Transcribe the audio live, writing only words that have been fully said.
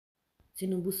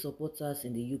Tinubu supporters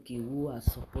in the UK who are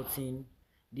supporting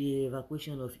the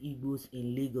evacuation of Igbos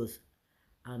in Lagos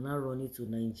are now running to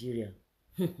Nigeria.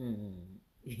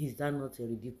 Is that not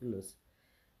ridiculous?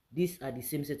 These are the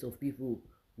same set of people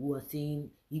who are saying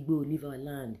Igbo leave our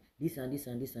land, this and this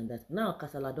and this and that. Now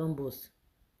Kasala don burst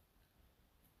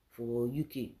for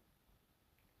UK.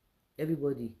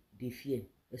 Everybody they fear,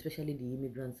 especially the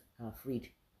immigrants are afraid.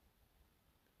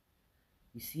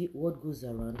 You see, what goes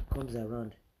around comes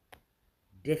around.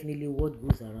 Definitely what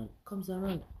goes around comes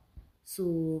around.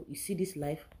 So you see this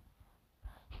life,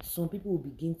 some people will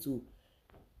begin to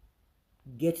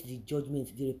get the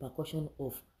judgment, the repercussion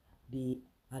of the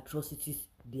atrocities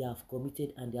they have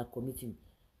committed and they are committing.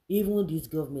 Even this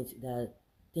government that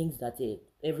thinks that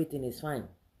everything is fine,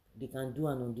 they can do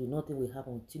and undo, nothing will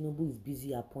happen. Tinubu is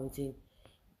busy appointing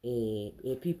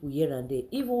people here and there,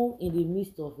 even in the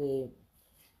midst of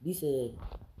this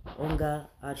hunger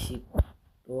hardship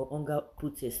or hunger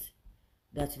protest,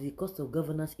 that the cost of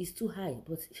governance is too high,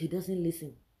 but he doesn't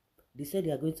listen. They said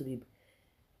they are going to be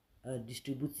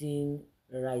distributing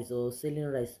rice or selling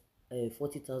rice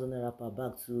 40,000 naira per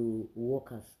bag to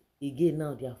workers. Again,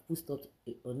 now they have put stop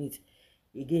on it.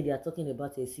 Again, they are talking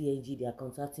about a CNG. They are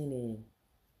contacting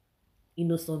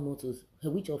innocent motors,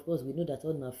 which of course we know that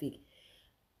all are fake.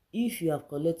 If you have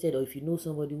collected, or if you know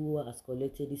somebody who has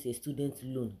collected this a student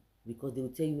loan, because they will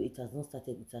tell you it has not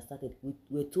started, it has started. We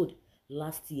were told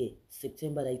last year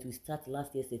September that it will start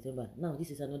last year September. Now this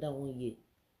is another 1 year.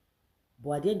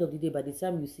 But at the end of the day, by the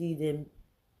time you see them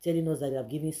telling us that they have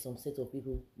given some set of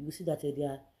people, you will see that they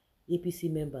are APC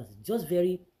members, just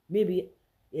very maybe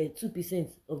 2%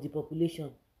 of the population,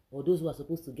 or those who are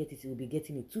supposed to get it will be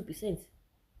getting it. 2%.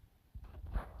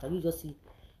 Can you just see?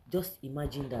 Just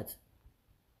imagine that.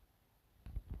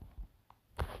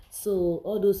 So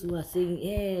all those who are saying,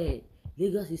 hey,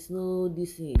 Lagos is no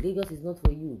this thing, Lagos is not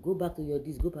for you, go back to your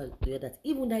this, go back to your that,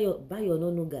 even that buy your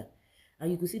non-noga.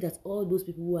 And you could see that all those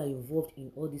people who are involved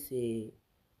in all this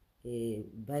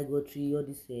bigotry, all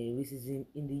this racism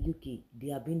in the UK,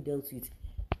 they are being dealt with.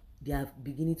 They are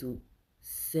beginning to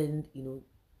send,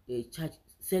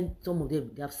 send some of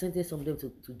them, they have sentenced some of them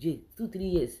to jail,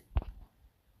 2-3 years.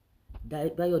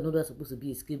 That by your are supposed to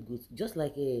be a scapegoat. Just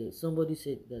like somebody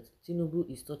said that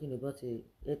Tinubu is talking about a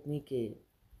ethnic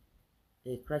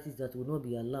crisis that will not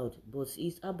be allowed, but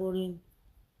he's harboring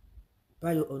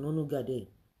Bayo Ononuga there,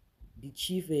 the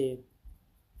chief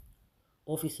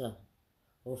officer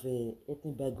of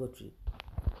ethnic bigotry.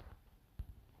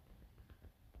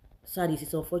 Sad, it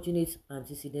is unfortunate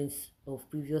antecedents of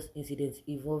previous incidents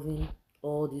involving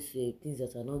all these things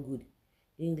that are not good.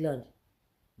 England,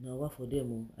 now what for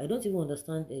them? I don't even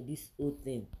understand this whole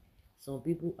thing. Some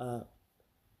people are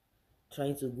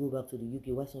trying to go back to the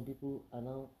UK, while some people are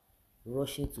now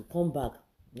rushing to come back.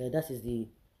 That is the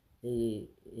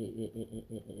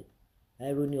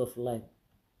irony of life.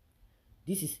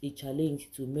 This is a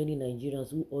challenge to many Nigerians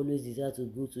who always desire to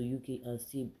go to UK and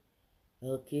still,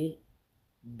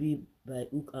 be by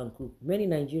hook and crook. Many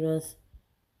Nigerians,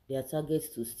 their target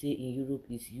to stay in Europe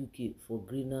is UK for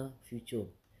greener future,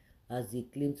 as they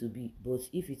claim to be. But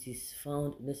if it is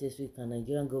found necessary, can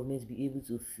Nigerian government be able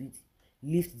to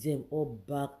lift them all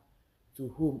back to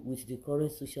home with the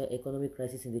current social economic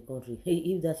crisis in the country? Hey,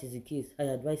 if that is the case, I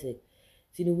advise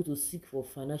Tinubu to seek for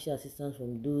financial assistance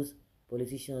from those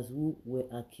politicians who were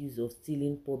accused of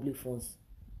stealing public funds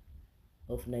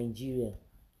of Nigeria,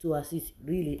 to assist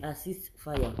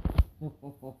fire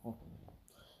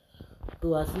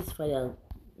to assist fire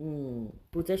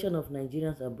protection of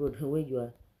Nigerians abroad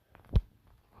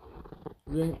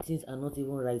when things are not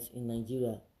even right in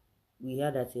Nigeria. We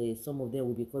heard that some of them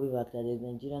will be coming back, that the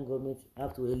Nigerian government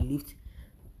have to lift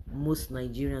most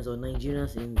Nigerians or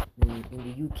Nigerians in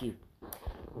the UK.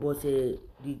 But the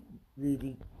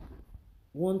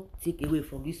one takeaway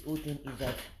from this whole thing is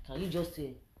that, can you just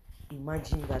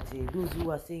imagine that those who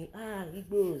are saying,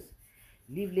 Igbos,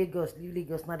 leave Lagos,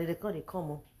 now they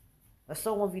come. I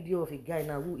saw one video of a guy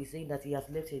now who is saying that he has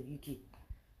left the UK.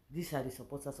 These are the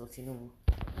supporters of Tinubu.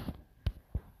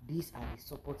 These are the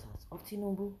supporters of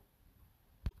Tinubu.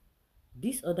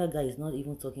 This other guy is not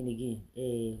even talking again.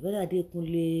 Whether they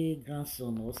Kunle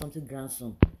grandson or something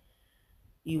grandson,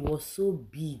 he was so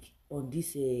big on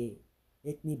this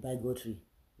ethnic bigotry.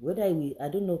 Whether I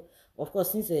don't know. Of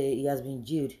course, since he has been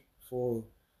jailed for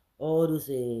all those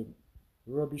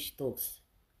rubbish talks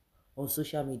on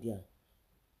social media,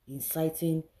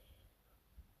 inciting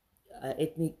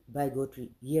ethnic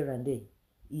bigotry here and there.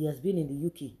 He has been in the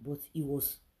UK, but he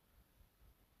was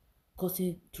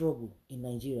causing trouble in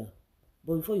Nigeria.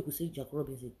 But before you could say Jack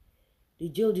Robinson, they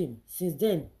jailed him. Since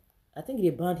then, I think they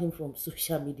banned him from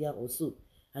social media also.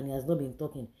 and he has not been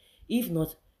talking. If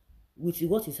not, with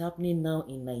what is happening now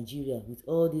in Nigeria, with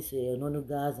all these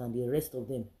Ononugas and the rest of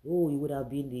them, oh, he would have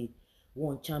been the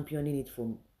one championing it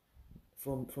from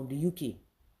the UK.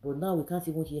 But now we can't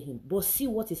even hear him. But see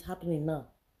what is happening now.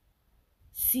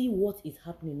 See what is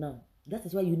happening now. That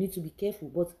is why you need to be careful.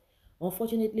 But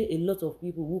unfortunately, a lot of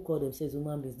people who call themselves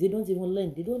human beings, they don't even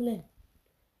learn. They don't learn.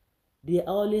 They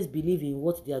always believe in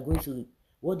what they are doing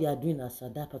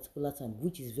at that particular time,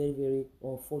 which is very, very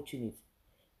unfortunate.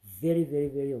 Very, very,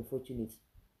 very unfortunate.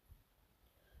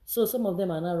 So some of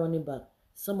them are now running back.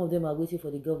 Some of them are waiting for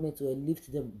the government to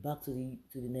lift them back to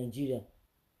the Nigeria.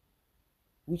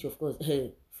 Which of course,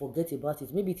 forget about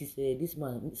it. Maybe it is this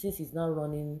man, since he's now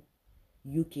running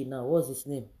UK now. What's his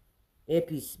name?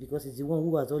 Airpeace, because he's the one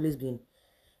who has always been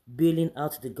bailing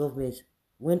out the government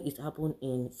when it happened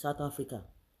in South Africa,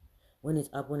 when it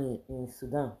happened in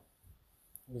Sudan.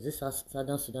 Was this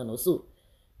Southern Sudan also?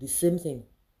 The same thing.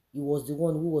 He was the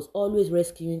one who was always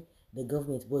rescuing the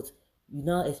government, but you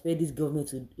now expect this government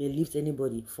to lift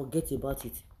anybody. Forget about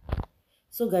it.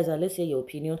 So guys, let's hear your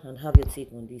opinion and have your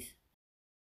take on this.